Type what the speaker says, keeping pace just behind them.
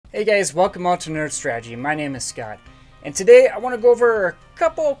Hey guys, welcome on to Nerd Strategy. My name is Scott, and today I want to go over a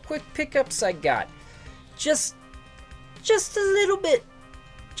couple quick pickups I got. Just a little bit.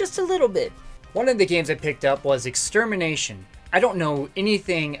 Just a little bit. One of the games I picked up was Extermination. I don't know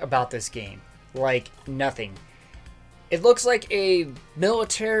anything about this game. Like, nothing. It looks like a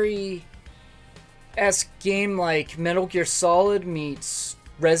military-esque game like Metal Gear Solid meets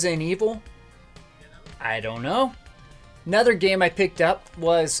Resident Evil. I don't know. Another game I picked up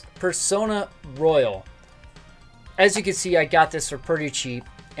was Persona Royal. As you can see, I got this for pretty cheap,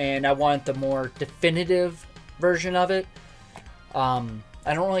 and I want the more definitive version of it. I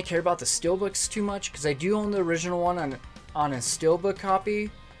don't really care about the steelbooks too much, because I do own the original one on a steelbook copy.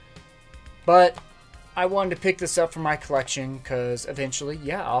 But I wanted to pick this up for my collection, because eventually,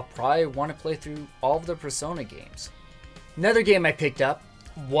 yeah, I'll probably want to play through all of the Persona games. Another game I picked up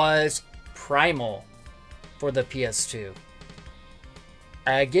was Primal for the PS2.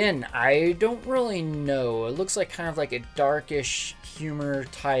 Again, I don't really know. It looks like kind of like a darkish humor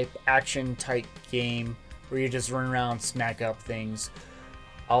type, action type game where you just run around, smack up things.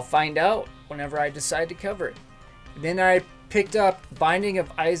 I'll find out whenever I decide to cover it. Then I picked up Binding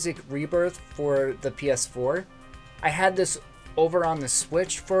of Isaac Rebirth for the PS4. I had this over on the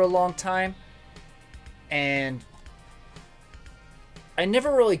Switch for a long time, and I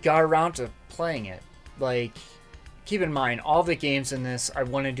never really got around to playing it. Like, keep in mind, all the games in this I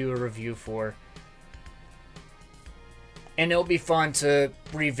want to do a review for. And it'll be fun to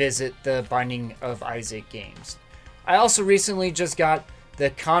revisit the Binding of Isaac games. I also recently just got the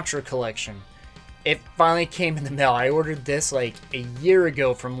Contra collection. It finally came in the mail. I ordered this like a year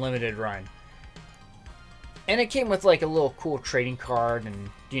ago from Limited Run. And it came with like a little cool trading card and,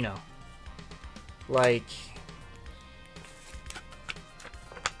 you know, like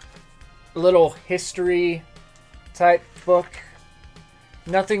little history type book.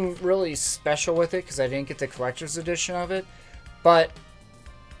 Nothing really special with it because I didn't get the collector's edition of it, but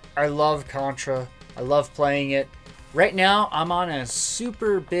I love Contra. I love playing it. Right now I'm on a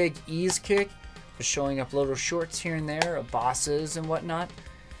super big Ys kick, just showing up little shorts here and there of bosses and whatnot.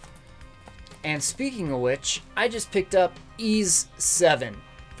 And speaking of which, I just picked up Ys 7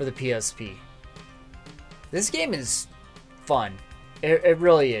 for the PSP. This game is fun. It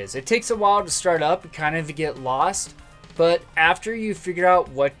really is. It takes a while to start up and kind of get lost. But after you figure out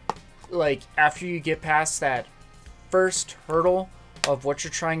what, like, after you get past that first hurdle of what you're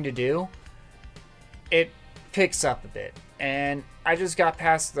trying to do, it picks up a bit. And I just got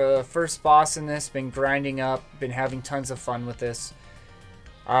past the first boss in this, been grinding up, been having tons of fun with this.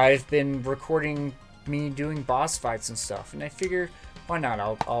 I've been recording me doing boss fights and stuff, and I figure, why not?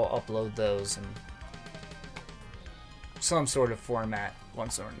 I'll upload those in some sort of format,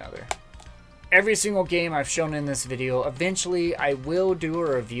 once or another. Every single game I've shown in this video, eventually I will do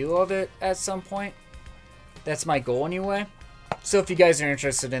a review of it at some point. That's my goal anyway. So if you guys are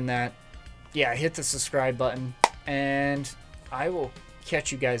interested in that, yeah, hit the subscribe button, and I will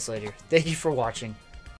catch you guys later. Thank you for watching.